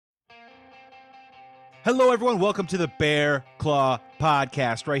Hello, everyone. Welcome to the Bear Claw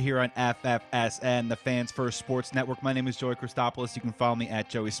Podcast right here on FFSN, the Fans First Sports Network. My name is Joey Christopoulos. You can follow me at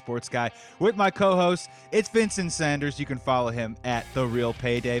Joey Sports Guy. With my co-host, it's Vincent Sanders. You can follow him at The Real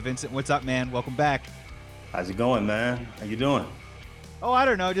Payday. Vincent, what's up, man? Welcome back. How's it going, man? How you doing? Oh, I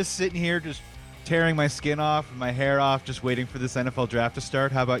don't know. Just sitting here, just tearing my skin off, my hair off, just waiting for this NFL draft to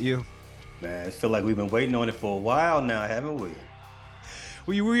start. How about you? Man, I feel like we've been waiting on it for a while now, haven't we?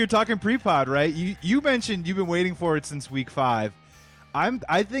 Well, you were talking pre-pod, right? You mentioned you've been waiting for it since week 5.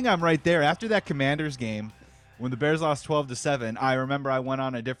 I think I'm right there. After that Commanders game, when the Bears lost 12-7, I remember I went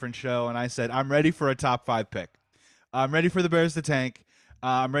on a different show and I said, I'm ready for a top 5 pick. I'm ready for the Bears to tank.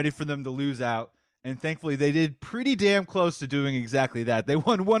 I'm ready for them to lose out. And thankfully, they did pretty damn close to doing exactly that. They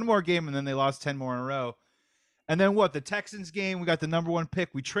won one more game and then they lost 10 more in a row. And then what? The Texans game, we got the number 1 pick.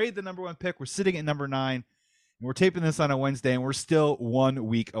 We trade the number 1 pick. We're sitting at number 9. We're taping this on a Wednesday, and we're still 1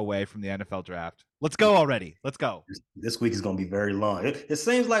 week away from the NFL draft. Let's go already. Let's go. This week is going to be very long. It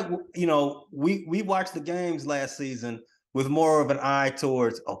seems like, we watched the games last season with more of an eye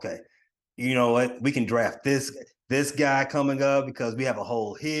towards, okay, you know what, we can draft this guy coming up because we have a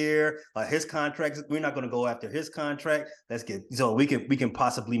hole here. His contract, we're not going to go after his contract. So we can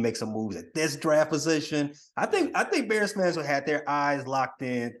possibly make some moves at this draft position. I think Bears fans will have their eyes locked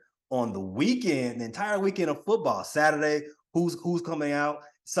in on the weekend, the entire weekend of football. Saturday, who's coming out?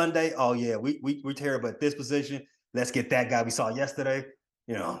 Sunday, oh yeah, we're terrible at this position. Let's get that guy we saw yesterday.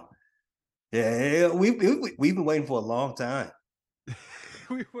 We've been waiting for a long time.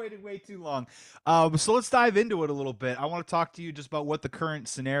 We waited way too long. So let's dive into it a little bit. I want to talk to you just about what the current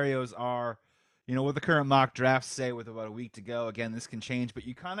scenarios are. What the current mock drafts say with about a week to go. Again, this can change, but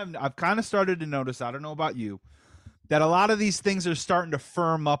I've kind of started to notice, I don't know about you, that a lot of these things are starting to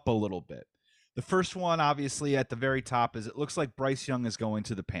firm up a little bit. The first one, obviously, at the very top is it looks like Bryce Young is going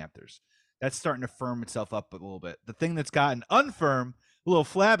to the Panthers. That's starting to firm itself up a little bit. The thing that's gotten unfirm, a little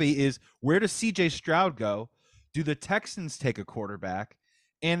flabby, is where does CJ Stroud go? Do the Texans take a quarterback?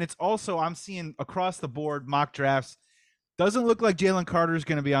 And it's also, I'm seeing across the board mock drafts, doesn't look like Jalen Carter is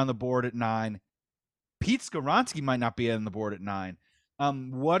going to be on the board at 9. Pete Skoronski might not be on the board at 9.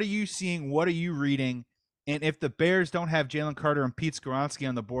 What are you seeing? What are you reading? And if the Bears don't have Jalen Carter and Pete Skoronski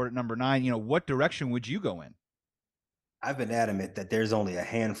on the board at number 9, what direction would you go in? I've been adamant that there's only a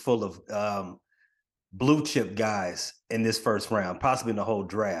handful of blue chip guys in this first round, possibly in the whole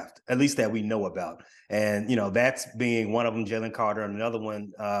draft, at least that we know about. And, that's being one of them, Jalen Carter, and another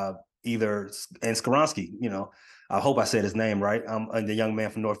one, and Skoronski, I hope I said his name right. The young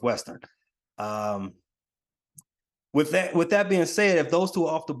man from Northwestern. With that being said, if those two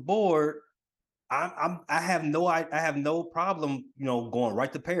are off the board, I have no problem, going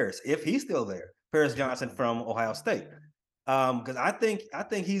right to Paris if he's still there. Paris Johnson from Ohio State, because I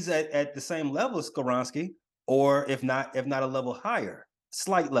think he's at the same level as Skoronski, or if not a level higher,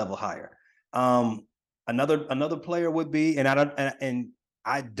 slight level higher. Another player would be, and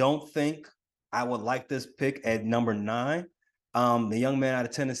I don't think I would like this pick at number 9. The young man out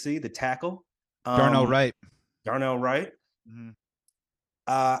of Tennessee, the tackle, Darnell Wright. Mm-hmm.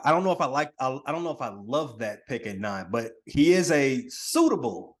 I don't know if I love that pick at 9, but he is a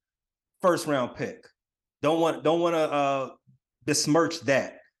suitable first round pick. Don't want to besmirch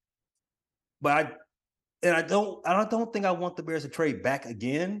that. But I don't think I want the Bears to trade back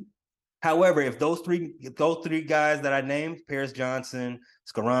again. However, if those three guys that I named, Paris Johnson,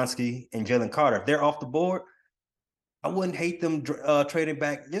 Skoronski, and Jalen Carter, if they're off the board, I wouldn't hate them trading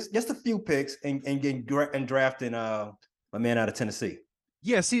back just a few picks and drafting my man out of Tennessee.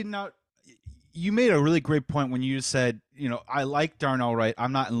 Yeah, see, now you made a really great point when you said, I like Darnell Wright.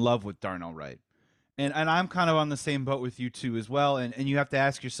 I'm not in love with Darnell Wright. And I'm kind of on the same boat with you two as well. And you have to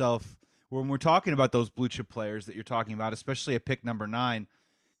ask yourself, when we're talking about those blue chip players that you're talking about, especially at pick number 9,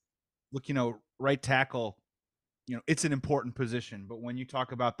 look, right tackle, it's an important position. But when you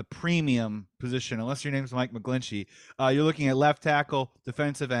talk about the premium position, unless your name's Mike McGlinchey, you're looking at left tackle,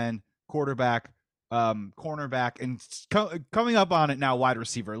 defensive end, quarterback, cornerback, and coming up on it now, wide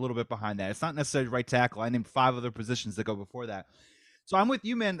receiver, a little bit behind that. It's not necessarily right tackle. I named 5 other positions that go before that. So I'm with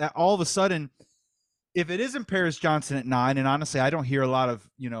you, man, that all of a sudden, if it isn't Paris Johnson at 9, and honestly, I don't hear a lot of,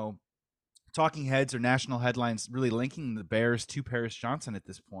 talking heads or national headlines really linking the Bears to Paris Johnson at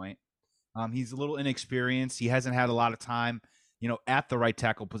this point. He's a little inexperienced. He hasn't had a lot of time, at the right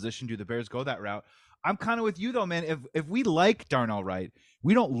tackle position. Do the Bears go that route? I'm kind of with you, though, man. If we like Darnell Wright,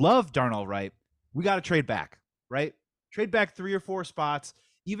 we don't love Darnell Wright, we got to trade back, right? Trade back 3 or 4 spots,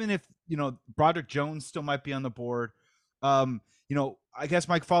 even if, Broderick Jones still might be on the board. I guess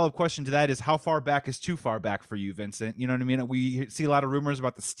my follow-up question to that is how far back is too far back for you, Vincent? You know what I mean? We see a lot of rumors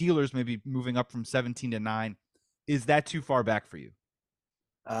about the Steelers maybe moving up from 17 to 9. Is that too far back for you?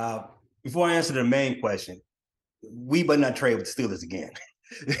 Uh, Before I answer the main question, we better not trade with the Steelers again.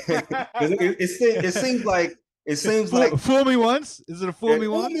 It seems like fool me once. Is it a fool me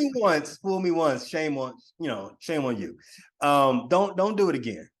fool once? me once, fool me once. Shame on shame on you. Don't do it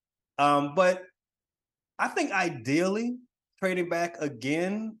again. But I think ideally trading back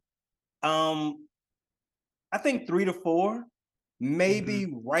again. I think 3 to 4,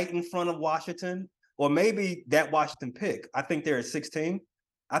 maybe right in front of Washington, or maybe that Washington pick. I think they're at 16.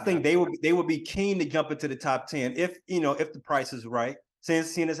 I think they would be keen to jump into the top 10 if if the price is right.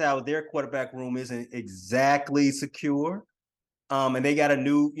 Seeing as how their quarterback room isn't exactly secure, and they got a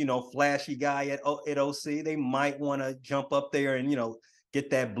new flashy guy at OC, they might want to jump up there and get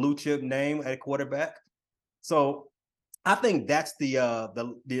that blue chip name at quarterback. So I think that's the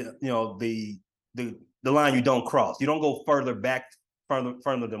line you don't cross. You don't go further back,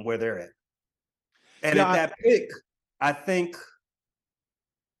 further than where they're at. And at that pick, I think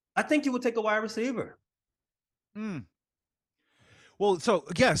you would take a wide receiver. Well, so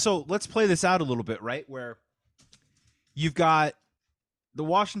let's play this out a little bit, right? Where you've got the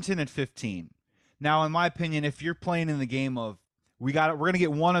Washington at 15. Now, in my opinion, if you're playing in the game of we're going to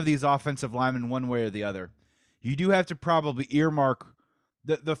get one of these offensive linemen one way or the other, you do have to probably earmark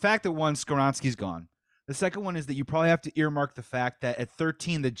the fact that one, Skoronski's gone. The second one is that you probably have to earmark the fact that at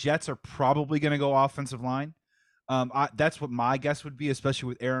 13, the Jets are probably going to go offensive line. That's what my guess would be, especially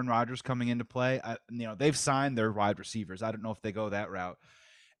with Aaron Rodgers coming into play. They've signed their wide receivers. I don't know if they go that route.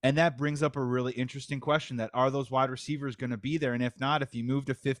 And that brings up a really interesting question: that are those wide receivers going to be there? And if not, if you move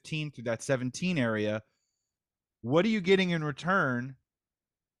to 15 through that 17 area, what are you getting in return?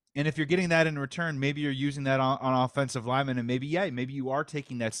 And if you're getting that in return, maybe you're using that on offensive linemen, and maybe you are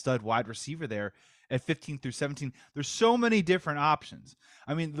taking that stud wide receiver there at 15 through 17. There's so many different options.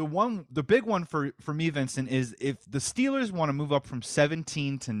 I mean, the big one for me, Vincent, is if the Steelers want to move up from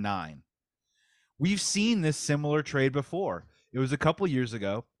 17 to 9. We've seen this similar trade before. It was a couple years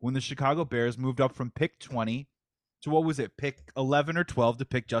ago when the Chicago Bears moved up from pick 20 to what was it, pick 11 or 12 to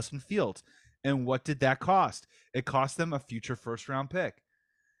pick Justin Fields. And what did that cost? It cost them a future first-round pick.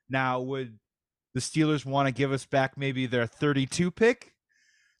 Now, would the Steelers want to give us back maybe their 32 pick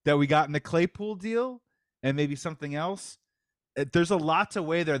that we got in the Claypool deal and maybe something else? There's a lot to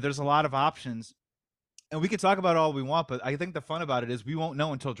weigh there. There's a lot of options. And we can talk about all we want, but I think the fun about it is we won't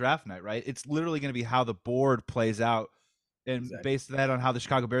know until draft night, right? It's literally going to be how the board plays out and based that on how the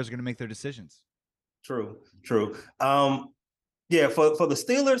Chicago Bears are going to make their decisions. True. Yeah, for the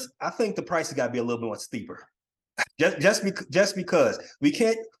Steelers, I think the price has got to be a little bit more steeper. Just because we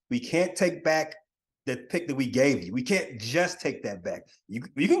can't take back the pick that we gave you. We can't just take that back. You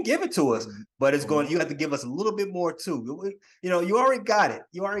can give it to us, but you have to give us a little bit more too. You already got it.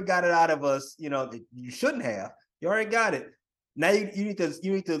 You already got it out of us. You shouldn't have. You already got it. Now you need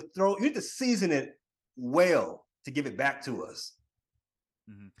to season it well to give it back to us.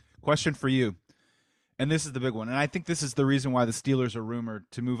 Mm-hmm. Question for you. And this is the big one. And I think this is the reason why the Steelers are rumored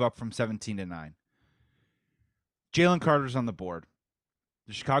to move up from 17 to 9. Jalen Carter's on the board.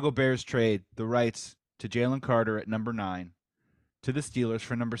 The Chicago Bears trade the rights to Jalen Carter at number 9 to the Steelers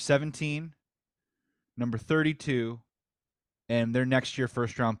for number 17, number 32, and their next year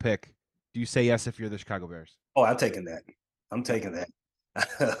first-round pick. Do you say yes if you're the Chicago Bears? Oh, I'm taking that. I'm taking that.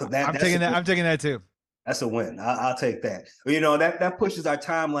 I'm taking that too. That's a win. I'll take that. That pushes our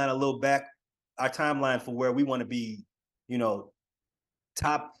timeline a little back. Our timeline for where we want to be,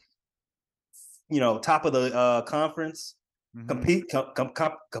 top of the conference,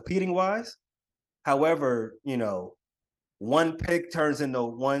 competing wise. However, one pick turns into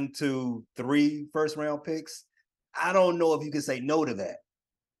 1, 2, 3 first round picks. I don't know if you can say no to that.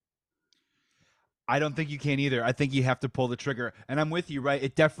 I don't think you can either. I think you have to pull the trigger. And I'm with you, right?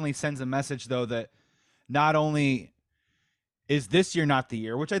 It definitely sends a message, though, that not only is this year not the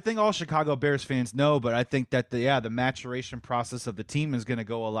year, which I think all Chicago Bears fans know, but I think that the maturation process of the team is going to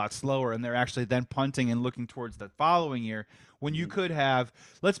go a lot slower, and they're actually then punting and looking towards the following year when you could have,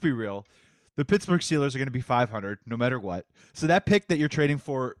 let's be real, the Pittsburgh Steelers are going to be 500 no matter what. So that pick that you're trading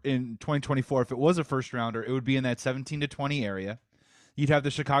for in 2024, if it was a first rounder, it would be in that 17 to 20 area. You'd have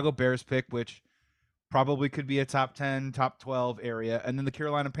the Chicago Bears pick, which probably could be a top 10, top 12 area, and then the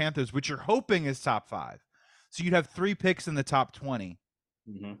Carolina Panthers, which you're hoping is top 5. So you'd have 3 picks in the top 20.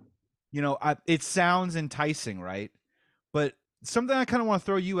 Mm-hmm. It sounds enticing, right? But something I kind of want to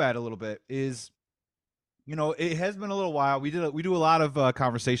throw you at a little bit is, it has been a little while. We do a lot of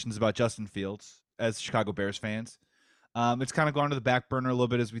conversations about Justin Fields as Chicago Bears fans. It's kind of gone to the back burner a little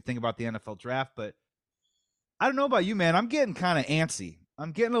bit as we think about the NFL draft, but I don't know about you, man. I'm getting kind of antsy.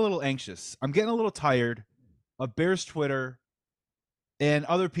 I'm getting a little anxious. I'm getting a little tired of Bears Twitter and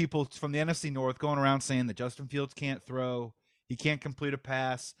other people from the NFC North going around saying that Justin Fields can't throw, he can't complete a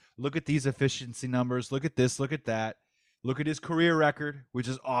pass. Look at these efficiency numbers. Look at this. Look at that. Look at his career record, which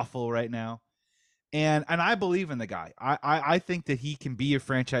is awful right now. And I believe in the guy. I think that he can be a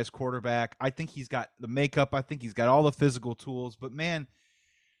franchise quarterback. I think he's got the makeup. I think he's got all the physical tools. But man,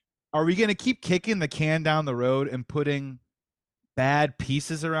 are we going to keep kicking the can down the road and putting bad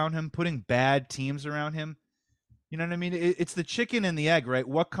pieces around him, putting bad teams around him? You know what I mean? It's the chicken and the egg, right?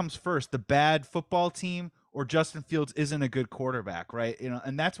 What comes first, the bad football team or Justin Fields isn't a good quarterback, right? You know,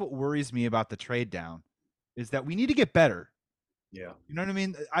 and that's what worries me about the trade down is that we need to get better. Yeah. You know what I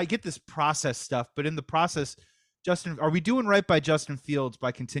mean? I get this process stuff, but in the process, Justin, are we doing right by Justin Fields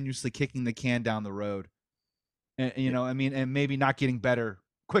by continuously kicking the can down the road? And, you know, I mean, and maybe not getting better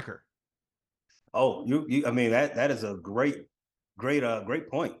quicker. Oh, I mean, that is a great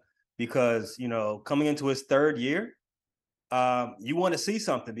point because, you know, coming into his third year, you want to see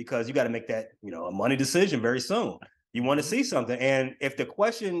something because you got to make that, you know, a money decision very soon. You want to see something. And if the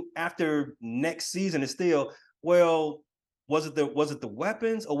question after next season is still, well, was it the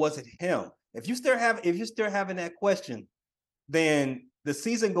weapons or was it him? If you're still having that question, then the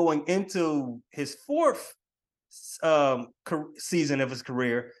season going into his fourth season of his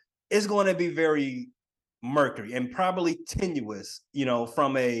career is going to be very murky and probably tenuous, you know,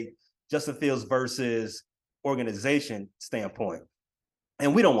 from a Justin Fields versus organization standpoint.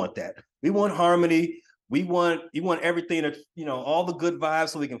 And we don't want that. We want harmony. We want everything to, you know, all the good vibes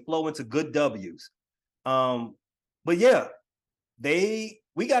so we can flow into good W's. But yeah,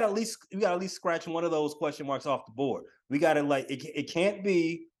 we got at least scratch one of those question marks off the board. We got to it can't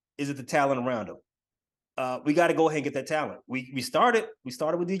be, is it the talent around him? We got to go ahead and get that talent. We started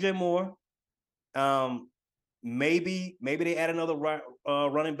with DJ Moore. Maybe they add another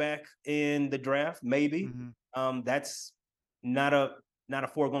running back in the draft. Maybe that's not a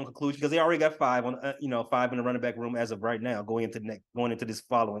foregone conclusion because they already got five in the running back room as of right now, going into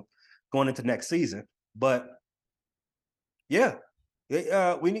next season. But yeah,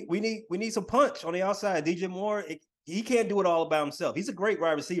 we need some punch on the outside. DJ Moore, he can't do it all by himself. He's a great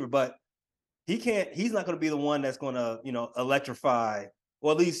wide receiver, but he's not going to be the one that's going to, you know, electrify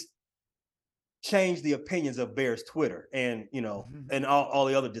or at least change the opinions of Bears Twitter and, you know, and all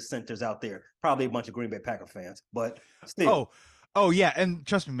the other dissenters out there. Probably a bunch of Green Bay Packer fans, but still. Oh yeah, and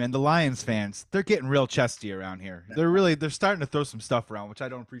trust me, man, the Lions fans, they're getting real chesty around here. They're starting to throw some stuff around, which I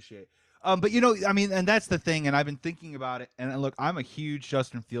don't appreciate. But you know, I mean, and that's the thing, and I've been thinking about it. And look, I'm a huge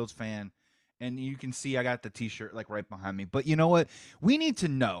Justin Fields fan, and you can see I got the T-shirt like right behind me. But you know what? We need to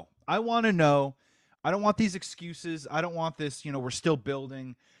know. I want to know. I don't want these excuses. I don't want this. You know, we're still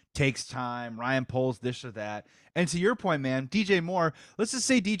building. Takes time. Ryan Poles, this or that. And to your point, man, DJ Moore. Let's just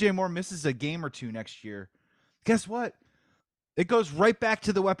say DJ Moore misses a game or two next year. Guess what? It goes right back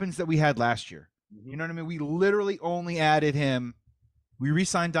to the weapons that we had last year. You know what I mean? We literally only added him. We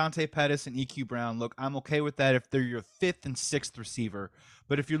re-signed Dante Pettis and EQ Brown. Look, I'm okay with that if they're your fifth and sixth receiver.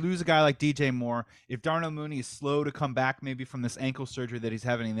 But if you lose a guy like DJ Moore, if Darnell Mooney is slow to come back maybe from this ankle surgery that he's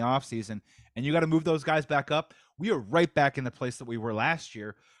having in the offseason, and you got to move those guys back up, we are right back in the place that we were last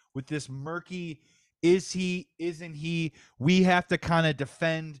year with this murky, is he, isn't he? We have to kind of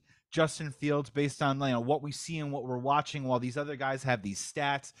defend Justin Fields based on, you know, what we see and what we're watching while these other guys have these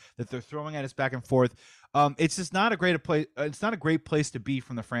stats that they're throwing at us back and forth. It's just not a great place. It's not a great place to be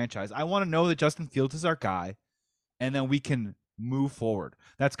from the franchise. I want to know that Justin Fields is our guy, and then we can move forward.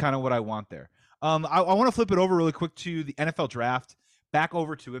 That's kind of what I want there. I want to flip it over really quick to the NFL draft, back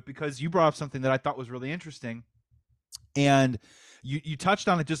over to it, because you brought up something that I thought was really interesting, and you touched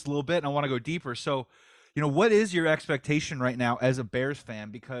on it just a little bit, and I want to go deeper. So, you know, what is your expectation right now as a Bears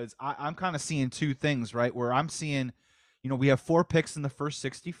fan? Because I'm kind of seeing two things, right? Where I'm seeing, you know, we have 4 picks in the first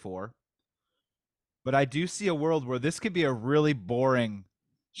 64. But I do see a world where this could be a really boring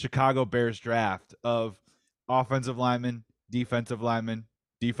Chicago Bears draft of offensive linemen, defensive linemen,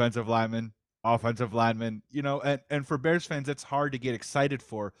 defensive linemen, offensive linemen. You know, and for Bears fans, it's hard to get excited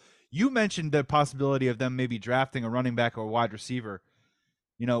for. You mentioned the possibility of them maybe drafting a running back or a wide receiver.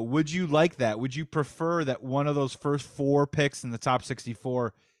 You know, would you like that? Would you prefer that one of those first 4 picks in the top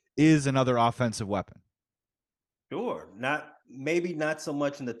 64 is another offensive weapon? Sure. Maybe not so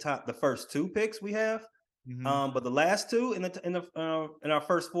much in the first 2 picks we have, but the last 2 in our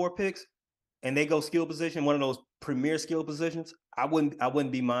first 4 picks, and they go skill position, one of those premier skill positions. I wouldn't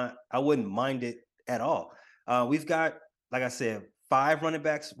mind it at all. We've got, like I said, 5 running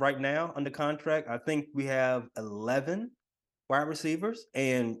backs right now under contract. I think we have 11 wide receivers,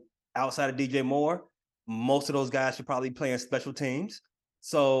 and outside of DJ Moore, most of those guys should probably play in special teams.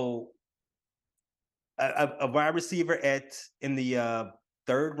 So a wide receiver in the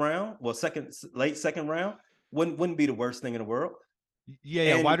third round, well, late second round, wouldn't be the worst thing in the world.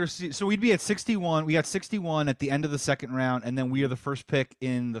 Yeah, wide receiver. So we'd be at 61. We got 61 at the end of the second round, and then we are the first pick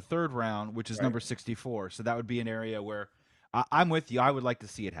in the third round, which is number 64. So that would be an area where I'm with you. I would like to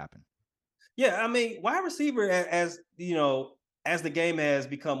see it happen. Yeah, I mean, wide receiver, as you know, as the game has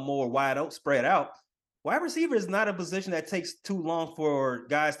become more spread out, wide receiver is not a position that takes too long for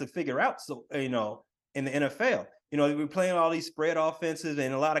guys to figure out. So, in the NFL, we're playing all these spread offenses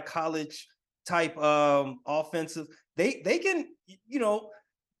and a lot of college type offensive. They can,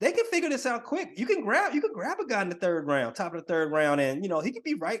 they can figure this out quick. You can grab a guy in the third round, top of the third round, and he could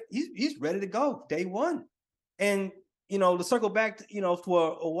be right. He's ready to go day one. And to circle back,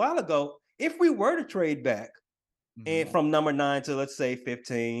 for a while ago, if we were to trade back and from number 9 to, let's say,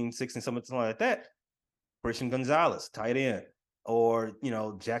 15, 16, something like that, Christian Gonzalez, tight end, or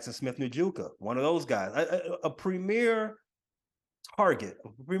Jackson Smith-Njigba, one of those guys, a premier target, a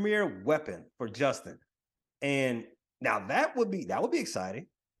premier weapon for Justin. And now that would be exciting.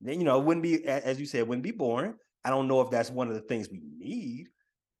 Then it wouldn't be, as you said, it wouldn't be boring. I don't know if that's one of the things we need,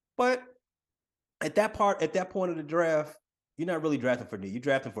 but at that point of the draft, you're not really drafting for need. You're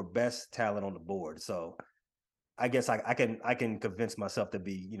drafting for best talent on the board. So I guess I can convince myself to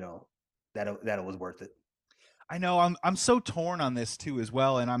be, that it was worth it. I know I'm so torn on this too as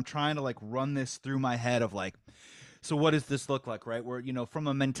well, and I'm trying to run this through my head of so what does this look like, right? Where from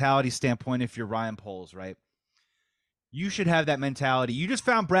a mentality standpoint, if you're Ryan Poles, right, you should have that mentality. You just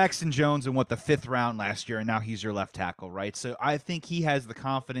found Braxton Jones in the 5th round last year, and now he's your left tackle, right? So I think he has the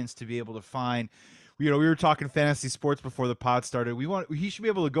confidence to be able to find. We were talking fantasy sports before the pod started. He should be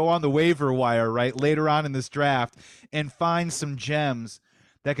able to go on the waiver wire, right, later on in this draft and find some gems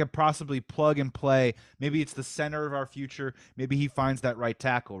that could possibly plug and play. Maybe it's the center of our future. Maybe he finds that right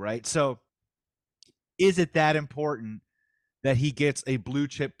tackle, right? So is it that important that he gets a blue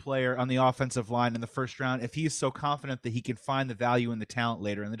chip player on the offensive line in the first round if he is so confident that he can find the value in the talent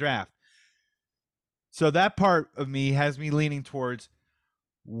later in the draft? So that part of me has me leaning towards,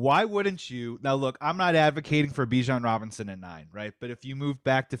 why wouldn't you? Now, look, I'm not advocating for Bijan Robinson at 9, right? But if you move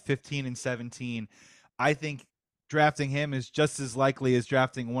back to 15 and 17, I think drafting him is just as likely as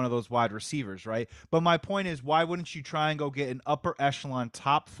drafting one of those wide receivers, right? But my point is, why wouldn't you try and go get an upper echelon,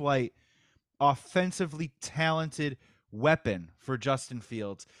 top flight, offensively talented weapon for Justin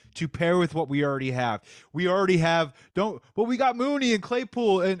Fields to pair with what we already have? We got Mooney and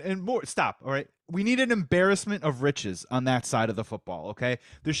Claypool and more. Stop. All right. We need an embarrassment of riches on that side of the football. Okay.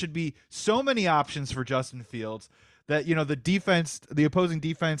 There should be so many options for Justin Fields that, the opposing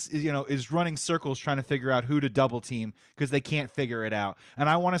defense is running circles trying to figure out who to double team because they can't figure it out. And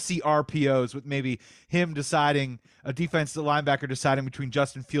I want to see RPOs with maybe him deciding, a defensive linebacker deciding between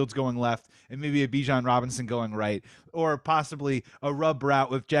Justin Fields going left and maybe a Bijan Robinson going right, or possibly a rub route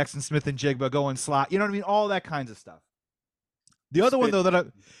with Jackson Smith-Njigba going slot. You know what I mean? All that kinds of stuff. The other one,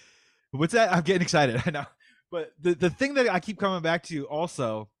 though, what's that? I'm getting excited. I know. But the thing that I keep coming back to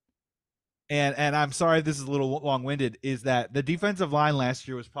also, and I'm sorry this is a little long-winded, is that the defensive line last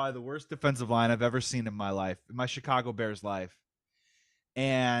year was probably the worst defensive line I've ever seen in my life, in my Chicago Bears life.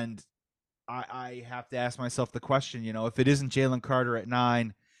 And I have to ask myself the question, if it isn't Jalen Carter at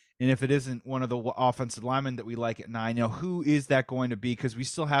 9, and if it isn't one of the offensive linemen that we like at 9, who is that going to be? Because we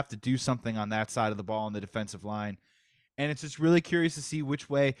still have to do something on that side of the ball on the defensive line. And it's just really curious to see which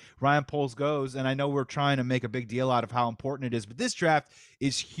way Ryan Poles goes. And I know we're trying to make a big deal out of how important it is, but this draft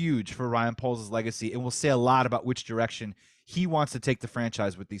is huge for Ryan Poles' legacy and will say a lot about which direction he wants to take the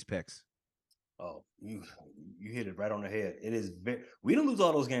franchise with these picks. Oh, you hit it right on the head. It is we didn't lose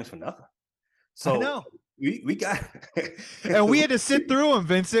all those games for nothing. So I know. We got and we had to sit through them,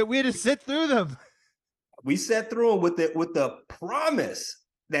 Vincent. We had to sit through them. We sat through them with the promise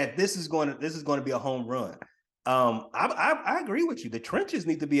that this is going to be a home run. I agree with you. The trenches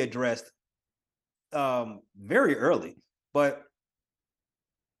need to be addressed very early. But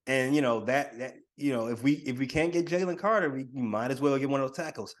if we can't get Jalen Carter, we might as well get one of those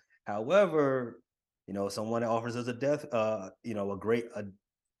tackles. However, someone offers us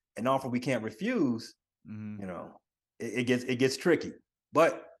an offer we can't refuse. Mm-hmm. It gets tricky.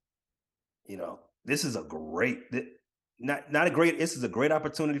 But this is a great this is a great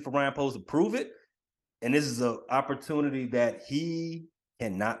opportunity for Ryan Poles to prove it. And this is an opportunity that he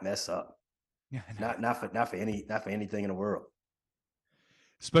cannot mess up. Yeah, not for anything in the world.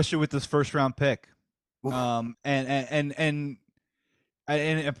 Especially with this first round pick. And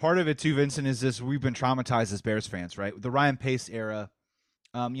And part of it too, Vincent, is this: we've been traumatized as Bears fans, right? The Ryan Pace era,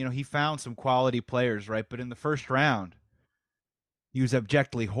 he found some quality players, right? But in the first round, he was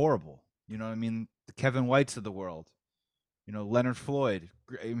objectively horrible. You know what I mean? The Kevin Whites of the world, Leonard Floyd.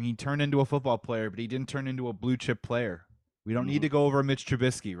 I mean, he turned into a football player, but he didn't turn into a blue chip player. We don't need to go over Mitch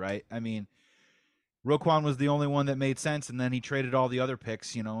Trubisky, right? I mean, Roquan was the only one that made sense, and then he traded all the other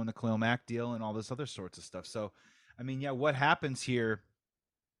picks, in the Khalil Mack deal and all this other sorts of stuff. So, I mean, yeah, what happens here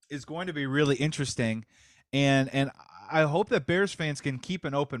is going to be really interesting, and I hope that Bears fans can keep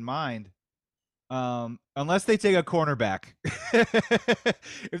an open mind. Unless they take a cornerback.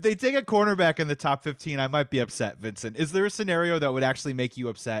 If they take a cornerback in the top 15, I might be upset, Vincent. Is there a scenario that would actually make you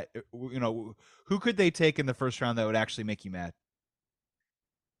upset? Who could they take in the first round that would actually make you mad?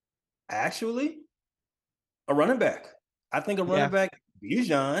 Actually, a running back. I think a running back,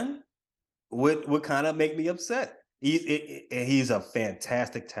 Bijan, would kind of make me upset. He's a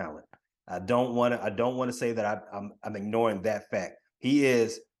fantastic talent. I don't want to say that I'm ignoring that fact. He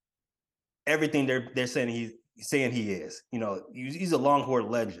is everything they're saying he is. He's a Longhorn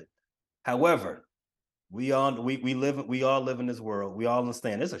legend. However, we all live in this world. We all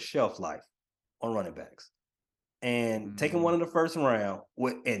understand there's a shelf life on running backs, and taking one in the first round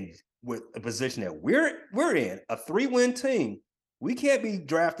with a position that we're in, a 3-win team, we can't be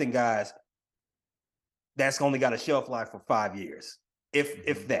drafting guys that's only got a shelf life for 5 years,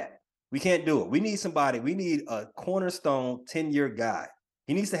 if that. We can't do it. We need a cornerstone 10-year guy.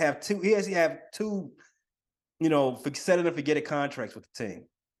 He needs to have two. He has to have two, set it and forget it contracts with the team.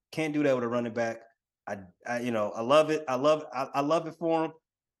 Can't do that with a running back. I love it. I love it for him.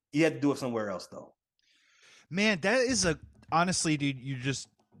 You have to do it somewhere else, though. Man, that is honestly, dude.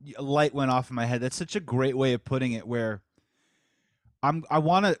 A light went off in my head. That's such a great way of putting it. Where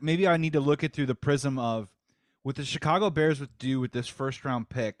maybe I need to look it through the prism of what the Chicago Bears would do with this first round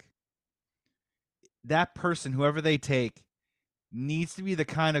pick. That person, whoever they take, needs to be the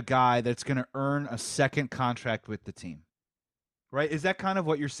kind of guy that's going to earn a second contract with the team. Right? Is that kind of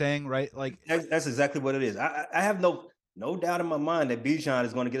what you're saying, right? Like that's exactly what it is. I have no doubt in my mind that Bijan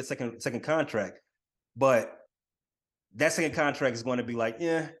is going to get a second contract, but that second contract is going to be like,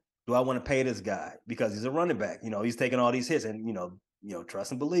 do I want to pay this guy because he's a running back? He's taking all these hits, and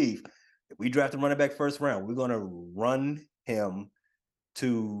trust and believe. If we draft a running back first round, we're going to run him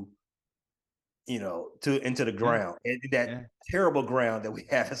to into the ground, that terrible ground that we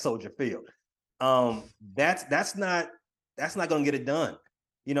have at Soldier Field. That's not going to get it done.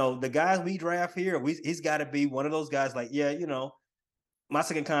 The guys we draft here, he's got to be one of those guys like, my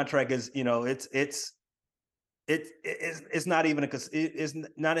second contract is, it's not even it's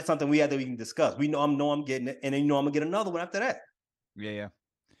not something we have to even discuss. We know I'm getting it, and then I'm gonna get another one after that. Yeah.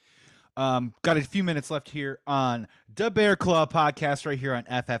 Got a few minutes left here on the Bear Claw podcast right here on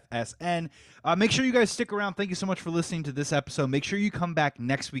FFSN. Make sure you guys stick around. Thank you so much for listening to this episode. Make sure you come back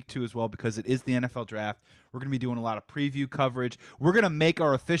next week too as well, because it is the NFL draft. We're going to be doing a lot of preview coverage. We're going to make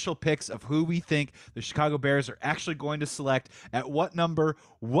our official picks of who we think the Chicago Bears are actually going to select, at what number,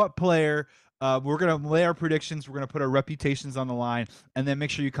 what player. We're going to lay our predictions. We're going to put our reputations on the line, and then make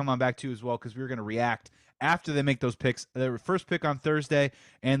sure you come on back too as well, because we're going to react after they make those picks. Their first pick on Thursday,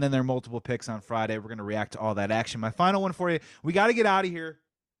 and then their multiple picks on Friday. We're going to react to all that action. My final one for you. We got to get out of here.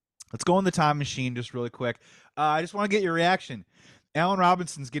 Let's go in the time machine just really quick. I just want to get your reaction. Allen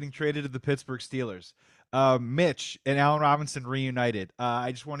Robinson's getting traded to the Pittsburgh Steelers. Mitch and Allen Robinson reunited.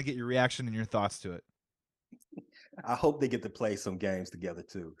 I just want to get your reaction and your thoughts to it. I hope they get to play some games together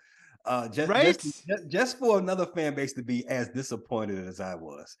too. Just for another fan base to be as disappointed as I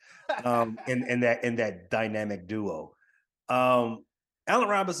was in that dynamic duo. Allen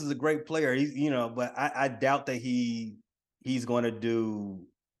Robinson is a great player. But I doubt that he's going to do.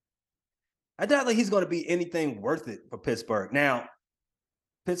 I doubt that he's going to be anything worth it for Pittsburgh. Now,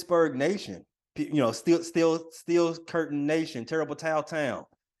 Pittsburgh Nation, Steel Curtain Nation, Terrible Towel Town.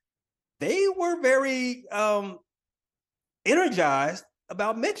 They were very energized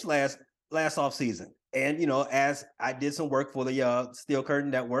about Mitch last offseason. And as I did some work for the Steel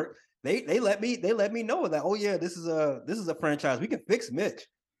Curtain Network, they let me know that, oh yeah, this is a franchise. We can fix Mitch.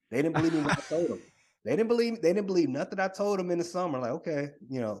 They didn't believe me when I told them. They didn't believe nothing I told them in the summer. Like, okay,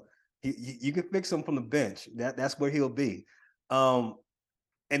 you can fix him from the bench. That's where he'll be. And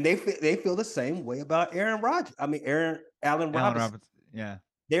they feel the same way about Allen Robinson. Yeah.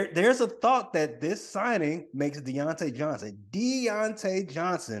 There's a thought that this signing makes Deontay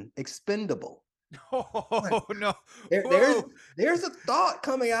Johnson expendable. Oh no! There's a thought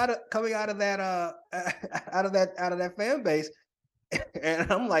coming out of that out of that fan base,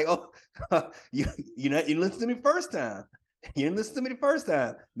 and I'm like, oh, you listened to me first time. You didn't listen to me the first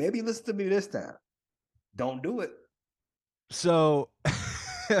time. Maybe you listen to me this time. Don't do it. So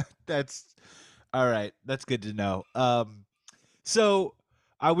that's all right. That's good to know. So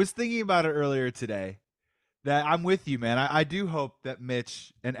I was thinking about it earlier today. That I'm with you, man. I do hope that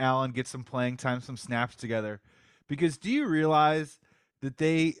Mitch and Allen get some playing time, some snaps together, because do you realize that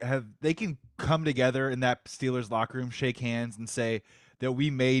they can come together in that Steelers locker room, shake hands, and say that we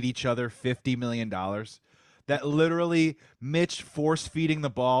made each other $50 million. That literally Mitch force feeding the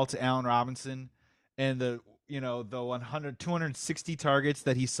ball to Allen Robinson, and the 100 260 targets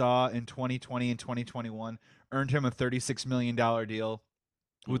that he saw in 2020 and 2021 earned him a $36 million deal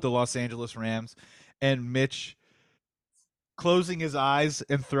with the Los Angeles Rams, and Mitch closing his eyes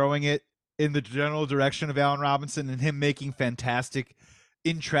and throwing it in the general direction of Allen Robinson, and him making fantastic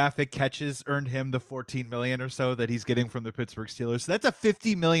in traffic catches earned him the 14 million or so that he's getting from the Pittsburgh Steelers. So that's a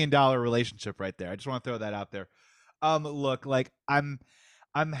 $50 million relationship right there. I just want to throw that out there. Look, like I'm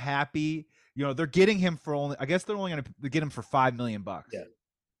happy. They're getting him for only. I guess they're only going to get him for $5 million. Yeah.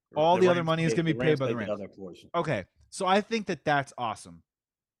 All the other money is going to be paid by the Rams. Okay, so I think that that's awesome.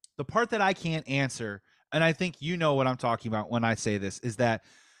 The part that I can't answer, and I think you know what I'm talking about when I say this, is that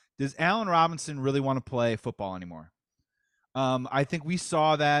does Allen Robinson really want to play football anymore? I think we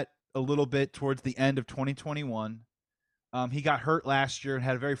saw that a little bit towards the end of 2021. He got hurt last year and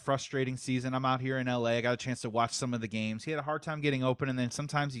had a very frustrating season. I'm out here in LA. I got a chance to watch some of the games. He had a hard time getting open, and then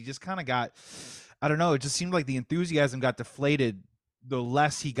sometimes he just kind of got, I don't know, it just seemed like the enthusiasm got deflated the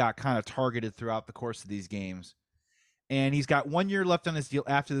less he got kind of targeted throughout the course of these games. And he's got 1 year left on his deal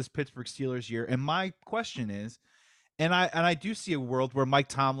after this Pittsburgh Steelers year. And my question is, and I do see a world where Mike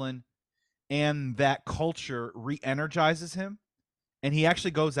Tomlin and that culture re-energizes him, and he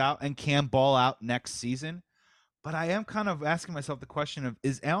actually goes out and can ball out next season. But I am kind of asking myself the question of,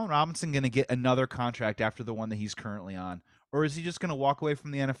 is Allen Robinson going to get another contract after the one that he's currently on? Or is he just going to walk away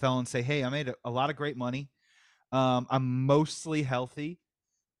from the NFL and say, hey, I made a lot of great money. I'm mostly healthy,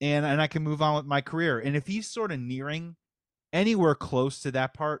 and I can move on with my career. And if he's sort of nearing anywhere close to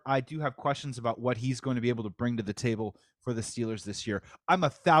that part, I do have questions about what he's going to be able to bring to the table for the Steelers this year. I'm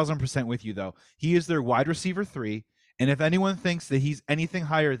 1,000% with you, though. He is their wide receiver 3, and if anyone thinks that he's anything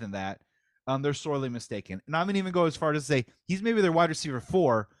higher than that, they're sorely mistaken. And I'm going to even go as far to say he's maybe their wide receiver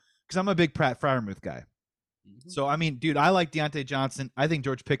 4, because I'm a big Pat Freiermuth guy. Mm-hmm. So, I mean, dude, I like Deontay Johnson. I think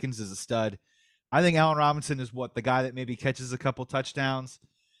George Pickens is a stud. I think Allen Robinson is the guy that maybe catches a couple touchdowns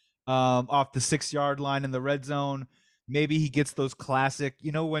off the 6-yard line in the red zone. Maybe he gets those classic,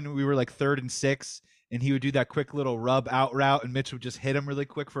 when we were like 3rd and 6, and he would do that quick little rub out route, and Mitch would just hit him really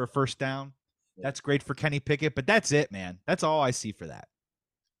quick for a first down. That's great for Kenny Pickett, but that's it, man. That's all I see for that.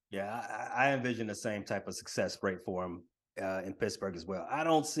 Yeah, I envision the same type of success rate for him in Pittsburgh as well.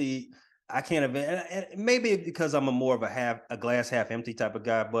 I can't envision, and maybe because I'm more of a glass half empty type of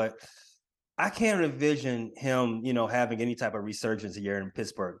guy, but I can't envision him, having any type of resurgence here in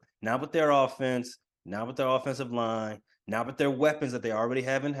Pittsburgh. Not with their offense, not with their offensive line, not with their weapons that they already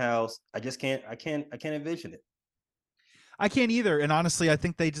have in house. I can't envision it. I can't either. And honestly, I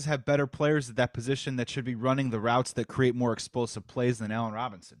think they just have better players at that position that should be running the routes that create more explosive plays than Allen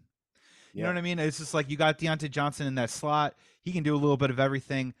Robinson. You know what I mean? It's just like you got Deontay Johnson in that slot. He can do a little bit of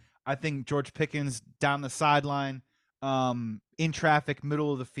everything. I think George Pickens down the sideline, in traffic,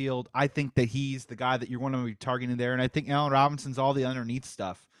 middle of the field. I think that he's the guy that you're going to be targeting there. And I think Allen Robinson's all the underneath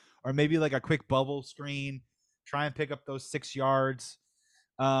stuff, or maybe like a quick bubble screen, try and pick up those 6 yards.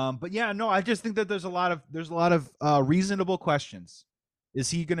 But yeah, no, I just think that there's a lot of reasonable questions.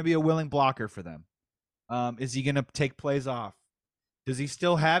 Is he going to be a willing blocker for them? Is he going to take plays off? Does he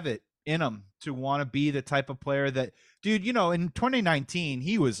still have it in him to want to be the type of player that, dude, in 2019,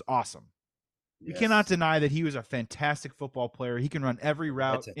 he was awesome. You cannot deny that he was a fantastic football player. He can run every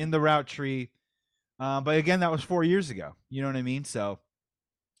route in the route tree. But again, that was 4 years ago. You know what I mean? So,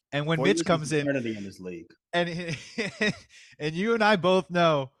 and when Mitch comes in this league, and you and I both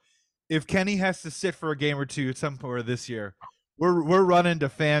know if Kenny has to sit for a game or two at some point this year, we're running to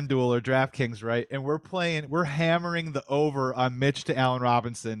FanDuel or DraftKings, right? And we're hammering the over on Mitch to Allen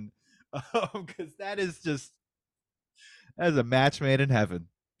Robinson, because that is a match made in heaven.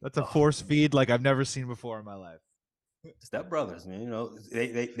 That's a force feed like I've never seen before in my life. Step brothers, man.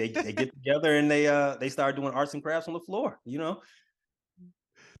 They get together and they start doing arts and crafts on the floor.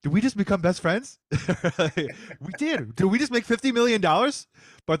 Did we just become best friends? We did. Did we just make $50 million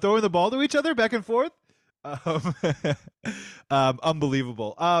by throwing the ball to each other back and forth?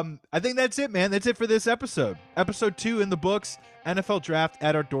 Unbelievable. I think that's it, man. That's it for this episode. Episode 2 in the books. NFL Draft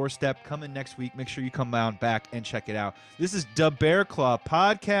at our doorstep. Coming next week. Make sure you come on back and check it out. This is the Bear Claw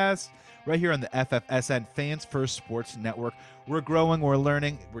Podcast. right here on the FFSN Fans First Sports Network. We're growing, we're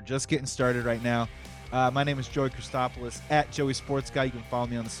learning, we're just getting started right now. My name is Joey Christopoulos at Joey Sports Guy. You can follow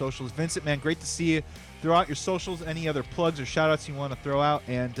me on the socials. Vincent, man, great to see you. Throw out your socials, any other plugs or shout outs you want to throw out,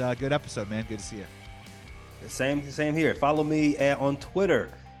 and good episode, man. Good to see you. Same here. Follow me on Twitter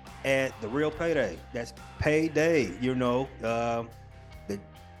at The Real Payday. That's payday,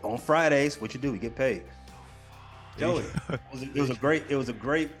 on Fridays, what you do, you get paid. Joey, it was a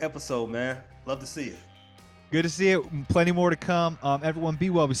great episode, man. Love to see you. Good to see you. Plenty more to come. Everyone, be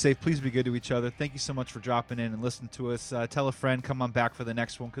well, be safe. Please be good to each other. Thank you so much for dropping in and listening to us. Tell a friend, come on back for the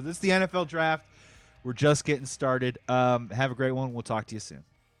next one because it's the NFL draft. We're just getting started. Have a great one. We'll talk to you soon.